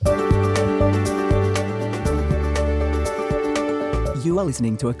are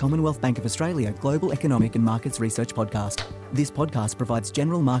listening to a Commonwealth Bank of Australia Global Economic and Markets Research podcast. This podcast provides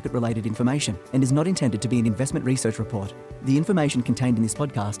general market-related information and is not intended to be an investment research report. The information contained in this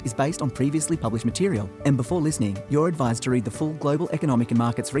podcast is based on previously published material, and before listening, you're advised to read the full Global Economic and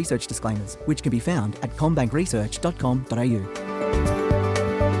Markets Research disclaimers, which can be found at commbankresearch.com.au.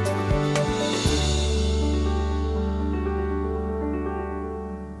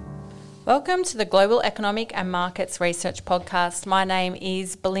 Welcome to the Global Economic and Markets Research Podcast. My name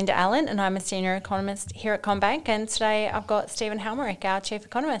is Belinda Allen and I'm a Senior Economist here at CommBank, and today I've got Stephen Halmerick, our Chief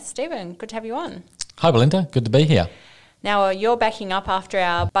Economist. Stephen, good to have you on. Hi Belinda, good to be here. Now, you're backing up after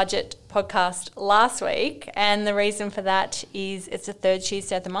our budget podcast last week, and the reason for that is it's the third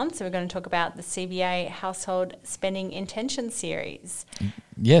Tuesday of the month, so we're going to talk about the CBA Household Spending Intention Series.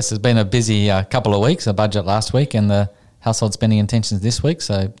 Yes, it's been a busy couple of weeks, a budget last week and the household spending intentions this week,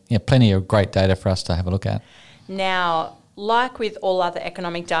 so plenty of great data for us to have a look at. Now, like with all other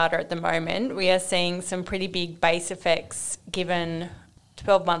economic data at the moment, we are seeing some pretty big base effects, given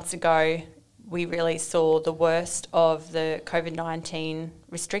 12 months ago we really saw the worst of the COVID-19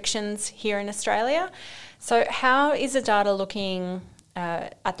 restrictions here in Australia. So how is the data looking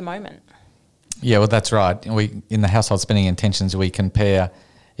at the moment? Yeah, well, that's right. In the household spending intentions, we compare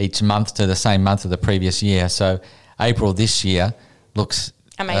each month to the same month of the previous year. So April this year looks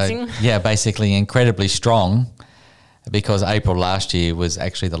amazing. Basically incredibly strong, because April last year was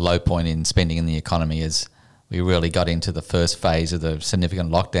actually the low point in spending in the economy as we really got into the first phase of the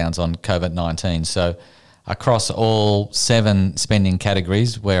significant lockdowns on COVID-19. So across all 7 spending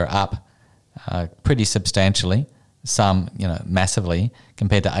categories, we're up pretty substantially, some massively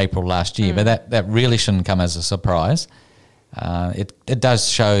compared to April last year. But that really shouldn't come as a surprise. It does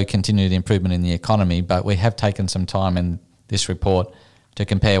show continued improvement in the economy, but we have taken some time in this report to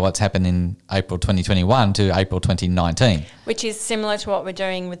compare what's happened in April 2021 to April 2019. Which is similar to what we're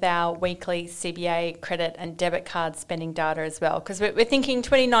doing with our weekly CBA credit and debit card spending data as well, because we're thinking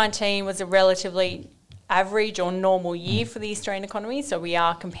 2019 was a relatively average or normal year for the Australian economy, so we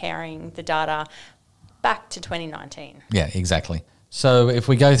are comparing the data back to 2019. Yeah, exactly. So if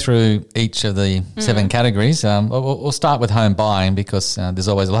we go through each of the 7 categories, we'll start with home buying, because there's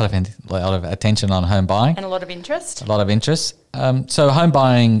always a lot of attention on home buying. And a lot of interest. So home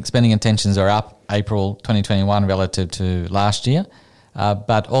buying spending intentions are up April 2021 relative to last year,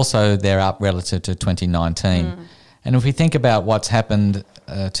 but also they're up relative to 2019. And if we think about what's happened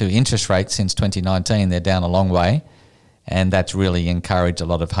to interest rates since 2019, they're down a long way, and that's really encouraged a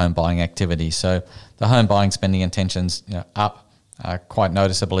lot of home buying activity. So the home buying spending intentions up quite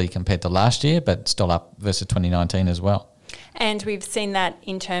noticeably compared to last year, but still up versus 2019 as well. And we've seen that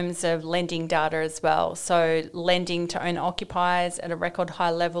in terms of lending data as well. So lending to owner occupiers at a record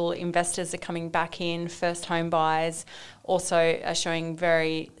high level, investors are coming back in, first home buyers also are showing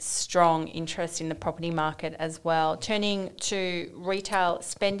very strong interest in the property market as well. Turning to retail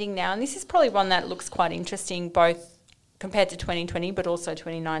spending now, and this is probably one that looks quite interesting, both compared to 2020 but also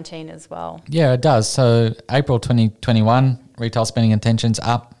 2019 as well. Yeah, it does. So April 2021, retail spending intentions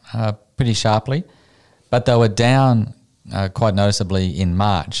up pretty sharply, but they were down quite noticeably in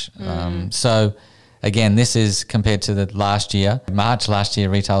March. So again, this is compared to the last year. March last year,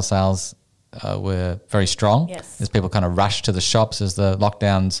 retail sales were very strong. Yes. As people kind of rushed to the shops as the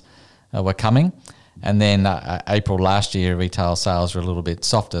lockdowns were coming. And then April last year, retail sales were a little bit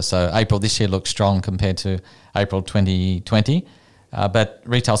softer. So April this year looks strong compared to April 2020. But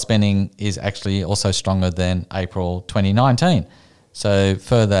retail spending is actually also stronger than April 2019. So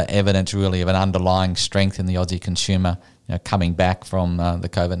further evidence really of an underlying strength in the Aussie consumer coming back from the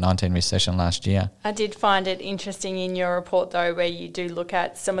COVID-19 recession last year. I did find it interesting in your report, though, where you do look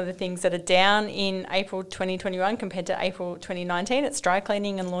at some of the things that are down in April 2021 compared to April 2019. It's dry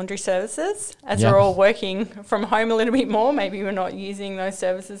cleaning and laundry services, as we're all working from home a little bit more. Maybe we're not using those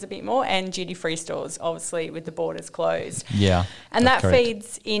services a bit more, and duty-free stores, obviously, with the borders closed. Yeah, and that correct.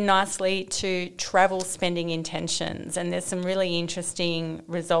 feeds in nicely to travel spending intentions, and there's some really interesting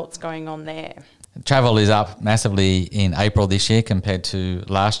results going on there. Travel is up massively in April this year compared to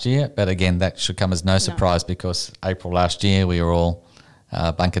last year, but again, that should come as no surprise because April last year we were all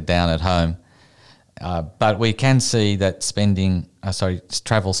bunkered down at home. But we can see that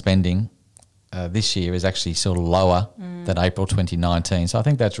travel spending this year is actually sort of lower than April 2019. So I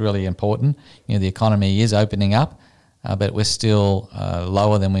think that's really important. The economy is opening up, but we're still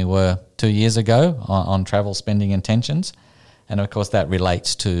lower than we were 2 years ago on travel spending intentions. And of course that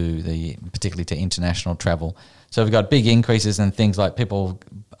relates to particularly to international travel. So we've got big increases in things like people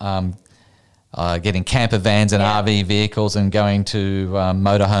getting camper vans and Yeah. RV vehicles and going to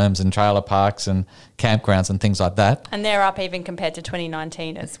motorhomes and trailer parks and campgrounds and things like that. And they're up even compared to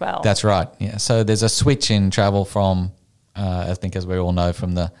 2019 as well. That's right. Yeah. So there's a switch in travel from, I think, as we all know,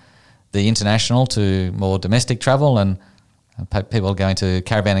 from the international to more domestic travel, and people are going to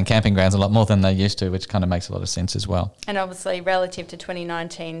caravan and camping grounds a lot more than they used to, which kind of makes a lot of sense as well. And obviously, relative to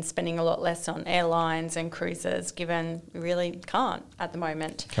 2019, spending a lot less on airlines and cruises, given we really can't at the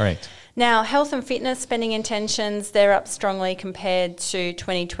moment. Correct. Now, health and fitness spending intentions, they're up strongly compared to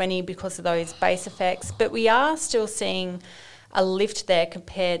 2020 because of those base effects, but we are still seeing a lift there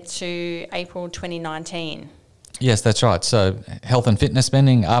compared to April 2019. Yes, that's right. So health and fitness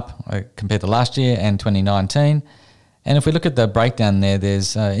spending up compared to last year and 2019. And if we look at the breakdown there,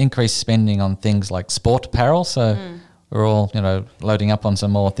 there's increased spending on things like sport apparel. So we're all, loading up on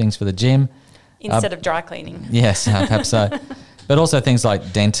some more things for the gym. Instead of dry cleaning. Yes, perhaps so. But also things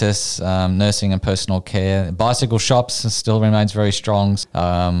like dentists, nursing and personal care. Bicycle shops still remains very strong,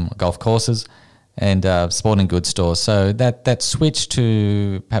 golf courses and sporting goods stores. So that switch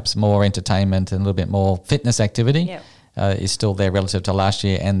to perhaps more entertainment and a little bit more fitness activity is still there relative to last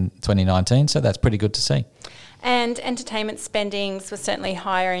year and 2019. So that's pretty good to see. And entertainment spendings were certainly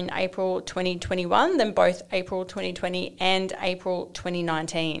higher in April 2021 than both April 2020 and April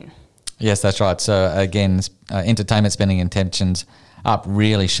 2019. Yes, that's right. So again, entertainment spending intentions up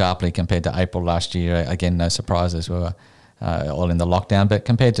really sharply compared to April last year. Again, no surprises. We were all in the lockdown, but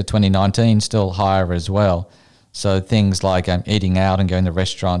compared to 2019, still higher as well. So things like eating out and going to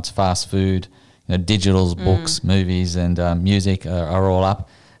restaurants, fast food, digitals, books, movies, and music are all up.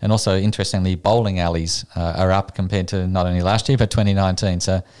 And also, interestingly, bowling alleys are up compared to not only last year, but 2019.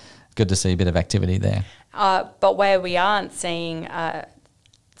 So good to see a bit of activity there. But where we aren't seeing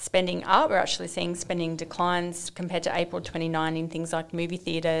spending up, we're actually seeing spending declines compared to April 29 in things like movie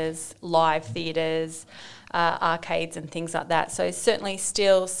theatres, live theatres, arcades and things like that. So certainly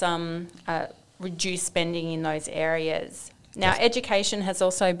still some reduced spending in those areas. Now, education has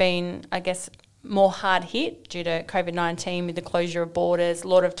also been, I guess, more hard hit due to COVID-19 with the closure of borders. A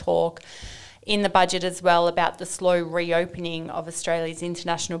lot of talk in the budget as well about the slow reopening of Australia's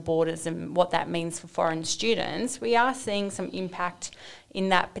international borders and what that means for foreign students. We are seeing some impact in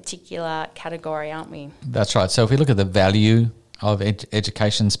that particular category, aren't we? That's right. So if we look at the value of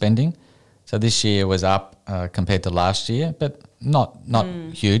education spending, so this year was up compared to last year, but not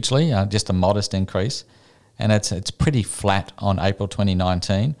hugely, just a modest increase. And it's pretty flat on April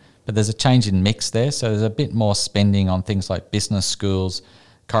 2019. But there's a change in mix there, so there's a bit more spending on things like business schools,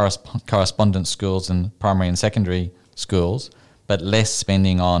 correspondence schools and primary and secondary schools, but less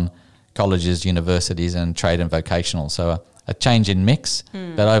spending on colleges, universities and trade and vocational. So a change in mix,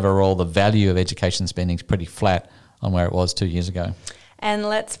 but overall the value of education spending is pretty flat on where it was 2 years ago. And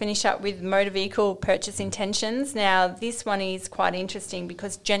let's finish up with motor vehicle purchase intentions. Now, this one is quite interesting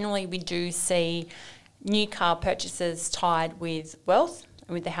because generally we do see new car purchases tied with wealth.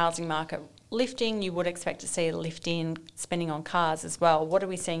 With the housing market lifting, you would expect to see a lift in spending on cars as well. What are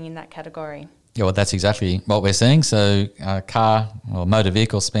we seeing in that category? Yeah, well, that's exactly what we're seeing. So car or motor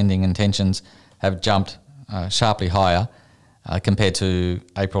vehicle spending intentions have jumped sharply higher compared to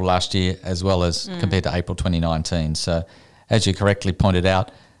April last year as well as compared to April 2019. So as you correctly pointed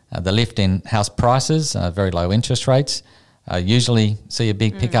out, the lift in house prices, very low interest rates, usually see a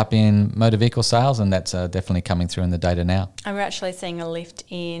big pickup in motor vehicle sales, and that's definitely coming through in the data now. And we're actually seeing a lift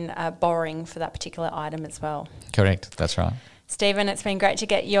in borrowing for that particular item as well. Correct, that's right. Stephen, it's been great to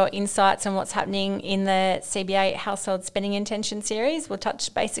get your insights on what's happening in the CBA Household Spending Intention series. We'll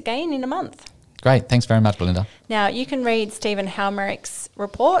touch base again in a month. Great, thanks very much, Belinda. Now, you can read Stephen Halmerich's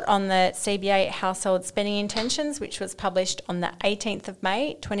report on the CBA Household Spending Intentions, which was published on the 18th of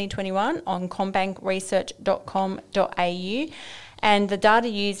May 2021 on combankresearch.com.au. And the data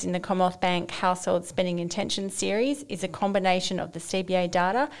used in the Commonwealth Bank Household Spending Intentions series is a combination of the CBA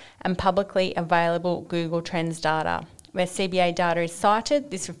data and publicly available Google Trends data. Where CBA data is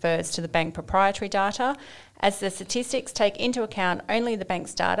cited, this refers to the bank proprietary data. As the statistics take into account only the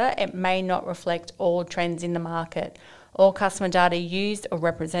bank's data, it may not reflect all trends in the market. All customer data used or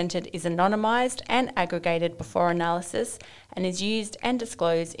represented is anonymised and aggregated before analysis and is used and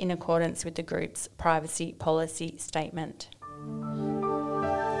disclosed in accordance with the group's privacy policy statement.